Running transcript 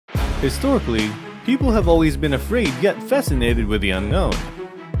Historically, people have always been afraid yet fascinated with the unknown.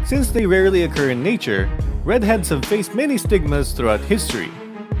 Since they rarely occur in nature, redheads have faced many stigmas throughout history.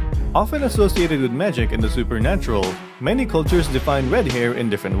 Often associated with magic and the supernatural, many cultures define red hair in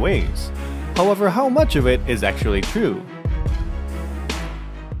different ways. However, how much of it is actually true?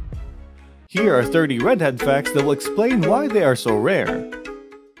 Here are 30 redhead facts that will explain why they are so rare.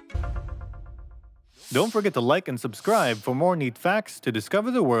 Don't forget to like and subscribe for more neat facts to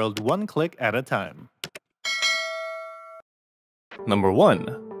discover the world one click at a time. Number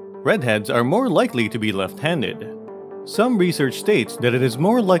 1. Redheads are more likely to be left-handed. Some research states that it is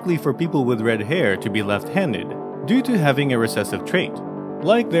more likely for people with red hair to be left-handed due to having a recessive trait.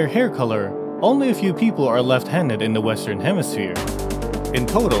 Like their hair color, only a few people are left-handed in the Western Hemisphere. In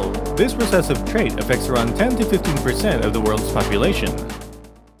total, this recessive trait affects around 10 to 15% of the world's population.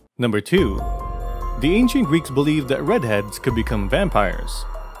 Number 2. The ancient Greeks believed that redheads could become vampires.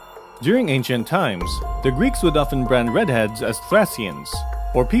 During ancient times, the Greeks would often brand redheads as Thracians,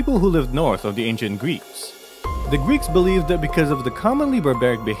 or people who lived north of the ancient Greeks. The Greeks believed that because of the commonly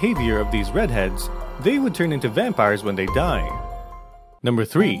barbaric behavior of these redheads, they would turn into vampires when they die. Number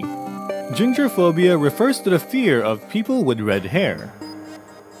 3. Gingerphobia refers to the fear of people with red hair.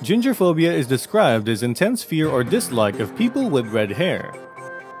 Gingerphobia is described as intense fear or dislike of people with red hair.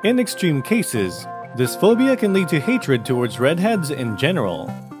 In extreme cases, this phobia can lead to hatred towards redheads in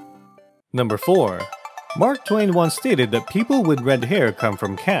general. Number 4. Mark Twain once stated that people with red hair come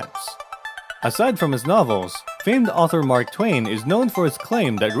from cats. Aside from his novels, famed author Mark Twain is known for his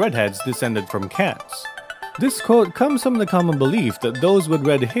claim that redheads descended from cats. This quote comes from the common belief that those with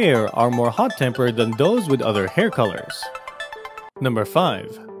red hair are more hot-tempered than those with other hair colors. Number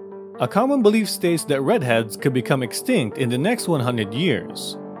 5. A common belief states that redheads could become extinct in the next 100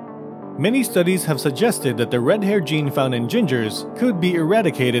 years. Many studies have suggested that the red hair gene found in gingers could be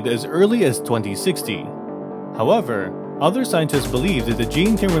eradicated as early as 2060. However, other scientists believe that the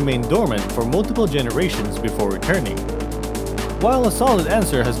gene can remain dormant for multiple generations before returning. While a solid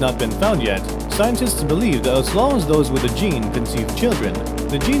answer has not been found yet, scientists believe that as long as those with the gene conceive children,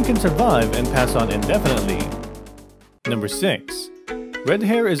 the gene can survive and pass on indefinitely. Number 6. Red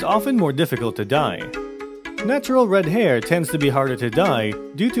hair is often more difficult to dye. Natural red hair tends to be harder to dye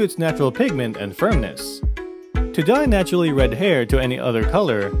due to its natural pigment and firmness. To dye naturally red hair to any other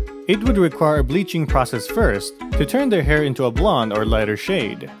color, it would require a bleaching process first to turn their hair into a blonde or lighter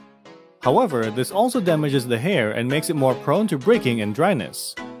shade. However, this also damages the hair and makes it more prone to breaking and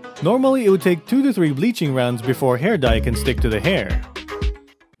dryness. Normally, it would take 2 to 3 bleaching rounds before hair dye can stick to the hair.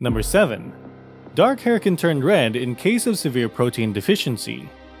 Number 7. Dark hair can turn red in case of severe protein deficiency.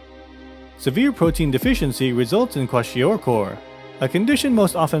 Severe protein deficiency results in kwashiorkor, a condition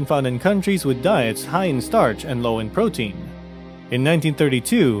most often found in countries with diets high in starch and low in protein. In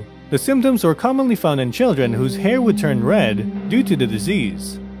 1932, the symptoms were commonly found in children whose hair would turn red due to the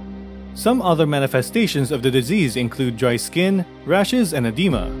disease. Some other manifestations of the disease include dry skin, rashes, and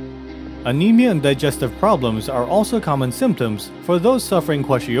edema. Anemia and digestive problems are also common symptoms for those suffering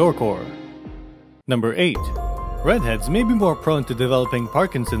kwashiorkor. Number 8. Redheads may be more prone to developing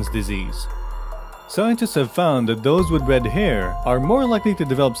Parkinson's disease. Scientists have found that those with red hair are more likely to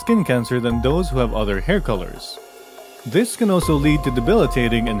develop skin cancer than those who have other hair colors. This can also lead to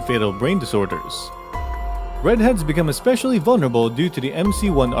debilitating and fatal brain disorders. Redheads become especially vulnerable due to the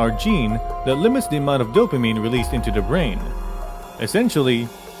MC1R gene that limits the amount of dopamine released into the brain. Essentially,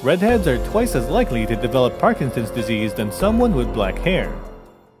 redheads are twice as likely to develop Parkinson's disease than someone with black hair.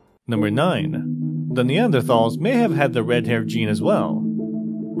 Number 9. The Neanderthals may have had the red hair gene as well.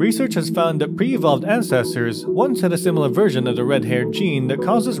 Research has found that pre-evolved ancestors once had a similar version of the red hair gene that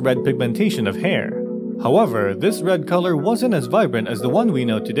causes red pigmentation of hair. However, this red color wasn't as vibrant as the one we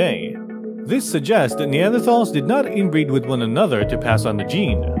know today. This suggests that Neanderthals did not inbreed with one another to pass on the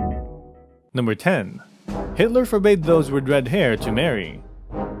gene. Number 10. Hitler forbade those with red hair to marry.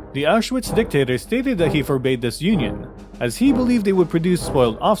 The Auschwitz dictator stated that he forbade this union, as he believed it would produce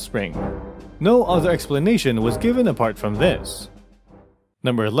spoiled offspring. No other explanation was given apart from this.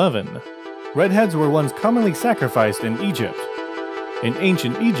 Number 11. Redheads were once commonly sacrificed in Egypt. In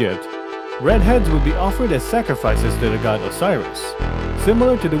ancient Egypt, redheads would be offered as sacrifices to the god Osiris.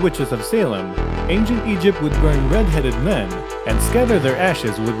 Similar to the witches of Salem, ancient Egypt would burn red-headed men and scatter their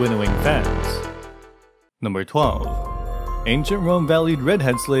ashes with winnowing fans. Number 12. Ancient Rome valued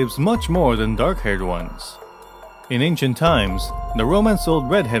redhead slaves much more than dark-haired ones. In ancient times, the Romans sold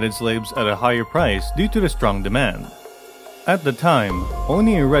red-headed slaves at a higher price due to the strong demand. At the time,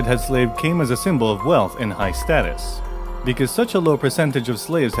 owning a redhead slave came as a symbol of wealth and high status. Because such a low percentage of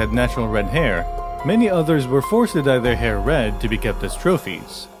slaves had natural red hair, many others were forced to dye their hair red to be kept as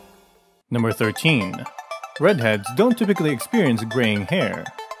trophies. Number 13. Redheads don't typically experience graying hair.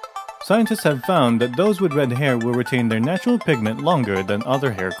 Scientists have found that those with red hair will retain their natural pigment longer than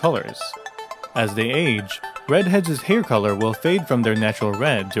other hair colors. As they age, redheads' hair color will fade from their natural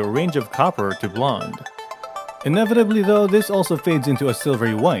red to a range of copper to blonde. Inevitably though, this also fades into a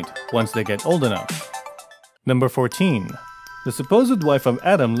silvery white once they get old enough. Number 14. The supposed wife of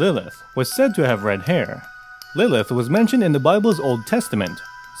Adam, Lilith, was said to have red hair. Lilith was mentioned in the Bible's Old Testament,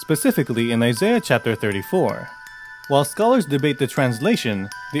 specifically in Isaiah chapter 34. While scholars debate the translation,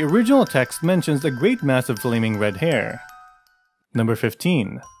 the original text mentions a great mass of flaming red hair. Number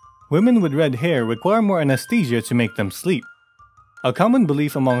 15. Women with red hair require more anesthesia to make them sleep. A common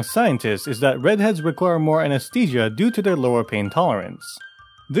belief among scientists is that redheads require more anesthesia due to their lower pain tolerance.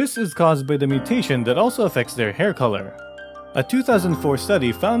 This is caused by the mutation that also affects their hair color. A 2004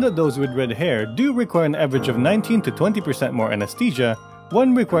 study found that those with red hair do require an average of 19 to 20% more anesthesia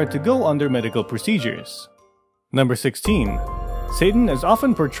when required to go under medical procedures. Number 16. Satan is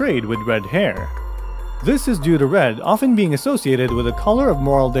often portrayed with red hair. This is due to red often being associated with a color of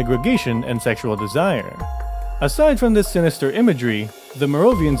moral degradation and sexual desire. Aside from this sinister imagery, the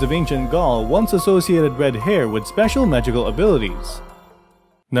Merovingians of ancient Gaul once associated red hair with special magical abilities.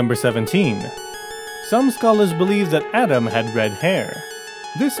 Number 17. Some scholars believe that Adam had red hair.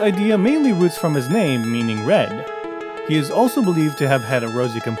 This idea mainly roots from his name meaning red. He is also believed to have had a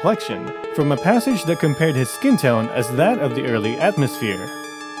rosy complexion, from a passage that compared his skin tone as that of the early atmosphere.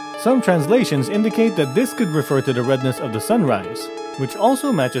 Some translations indicate that this could refer to the redness of the sunrise, which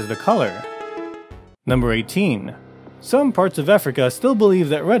also matches the color. Number 18. Some parts of Africa still believe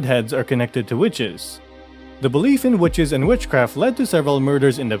that redheads are connected to witches. The belief in witches and witchcraft led to several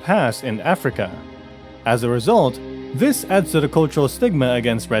murders in the past in Africa. As a result, this adds to the cultural stigma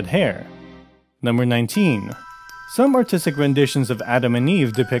against red hair. Number 19. Some artistic renditions of Adam and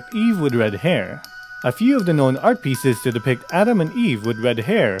Eve depict Eve with red hair. A few of the known art pieces to depict Adam and Eve with red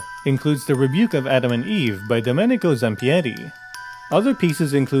hair includes The Rebuke of Adam and Eve by Domenico Zampieri. Other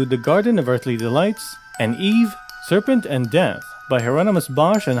pieces include The Garden of Earthly Delights and Eve, Serpent and Death by Hieronymus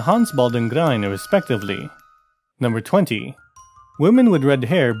Bosch and Hans Baldengrein respectively. Number 20. Women with red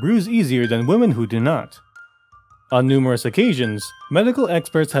hair bruise easier than women who do not. On numerous occasions, medical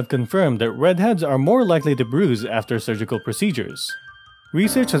experts have confirmed that redheads are more likely to bruise after surgical procedures.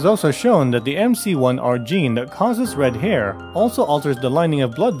 Research has also shown that the MC1R gene that causes red hair also alters the lining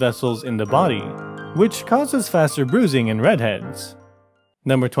of blood vessels in the body, which causes faster bruising in redheads.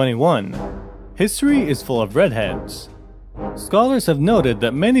 Number 21. History is full of redheads. Scholars have noted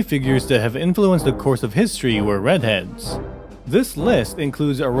that many figures that have influenced the course of history were redheads. This list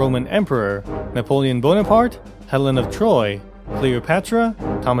includes a Roman emperor, Napoleon Bonaparte, Helen of Troy, Cleopatra,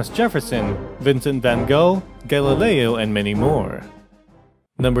 Thomas Jefferson, Vincent van Gogh, Galileo, and many more.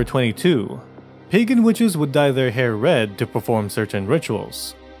 Number 22. Pagan witches would dye their hair red to perform certain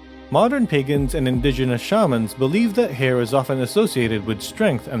rituals. Modern pagans and indigenous shamans believe that hair is often associated with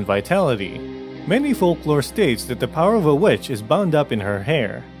strength and vitality. Many folklore states that the power of a witch is bound up in her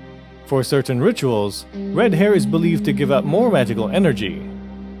hair. For certain rituals, red hair is believed to give out more magical energy.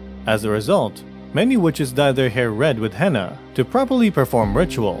 As a result, many witches dye their hair red with henna to properly perform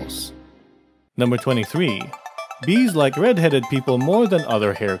rituals. Number 23. Bees like red-headed people more than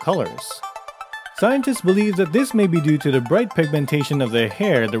other hair colors. Scientists believe that this may be due to the bright pigmentation of their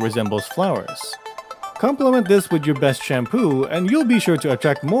hair that resembles flowers. Complement this with your best shampoo and you'll be sure to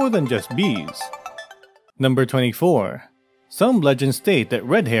attract more than just bees. Number 24. Some legends state that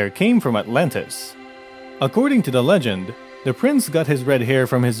red hair came from Atlantis. According to the legend, the prince got his red hair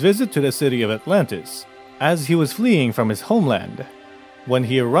from his visit to the city of Atlantis, as he was fleeing from his homeland. When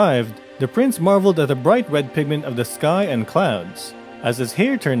he arrived, the prince marveled at the bright red pigment of the sky and clouds, as his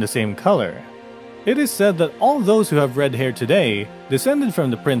hair turned the same color. It is said that all those who have red hair today descended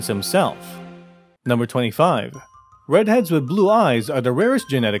from the prince himself. Number 25. Redheads with blue eyes are the rarest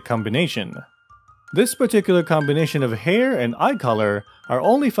genetic combination. This particular combination of hair and eye color are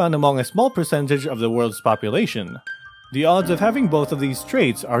only found among a small percentage of the world's population. The odds of having both of these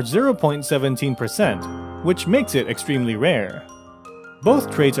traits are 0.17%, which makes it extremely rare.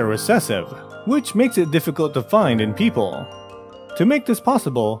 Both traits are recessive, which makes it difficult to find in people. To make this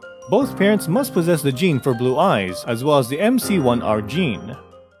possible, both parents must possess the gene for blue eyes as well as the MC1R gene.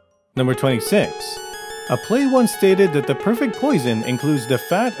 Number 26. A play once stated that the perfect poison includes the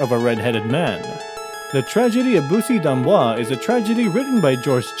fat of a red-headed man. The tragedy of Bussy d'Amboise is a tragedy written by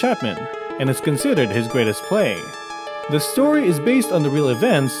George Chapman and is considered his greatest play. The story is based on the real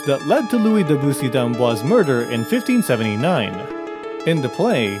events that led to Louis de Bussy d'Amboise' murder in 1579. In the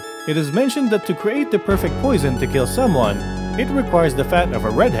play, it is mentioned that to create the perfect poison to kill someone, it requires the fat of a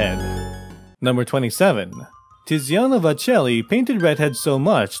redhead. Number 27. Tiziano Vacelli painted redheads so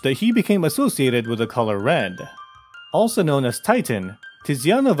much that he became associated with the color red. Also known as Titan,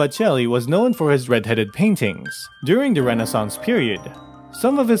 Tiziano Vacelli was known for his redheaded paintings during the Renaissance period.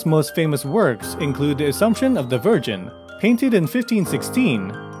 Some of his most famous works include The Assumption of the Virgin, painted in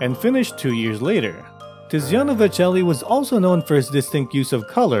 1516 and finished 2 years later. Tiziano Vacelli was also known for his distinct use of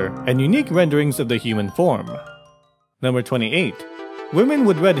color and unique renderings of the human form. Number 28. Women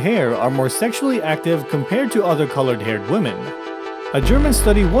with red hair are more sexually active compared to other colored-haired women. A German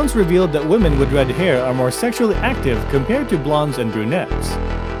study once revealed that women with red hair are more sexually active compared to blondes and brunettes.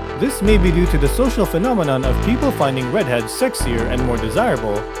 This may be due to the social phenomenon of people finding redheads sexier and more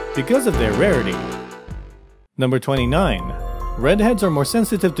desirable because of their rarity. Number 29. Redheads are more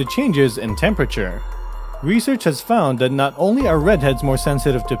sensitive to changes in temperature. Research has found that not only are redheads more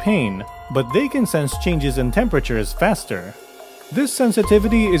sensitive to pain, but they can sense changes in temperatures faster. This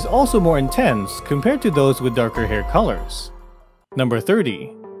sensitivity is also more intense compared to those with darker hair colors. Number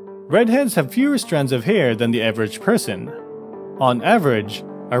 30. Redheads have fewer strands of hair than the average person. On average,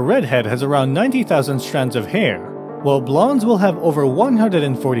 a redhead has around 90,000 strands of hair, while blondes will have over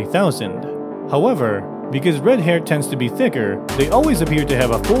 140,000. However, because red hair tends to be thicker, they always appear to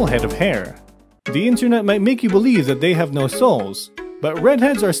have a full head of hair. The internet might make you believe that they have no souls, but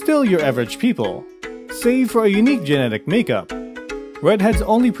redheads are still your average people, save for a unique genetic makeup. Redheads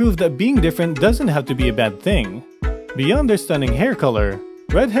only prove that being different doesn't have to be a bad thing. Beyond their stunning hair color,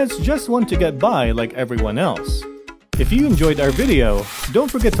 redheads just want to get by like everyone else. If you enjoyed our video, don't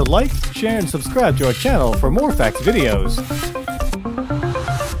forget to like, share, and subscribe to our channel for more facts videos.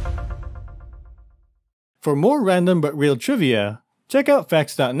 For more random but real trivia, check out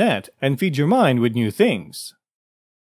facts.net and feed your mind with new things.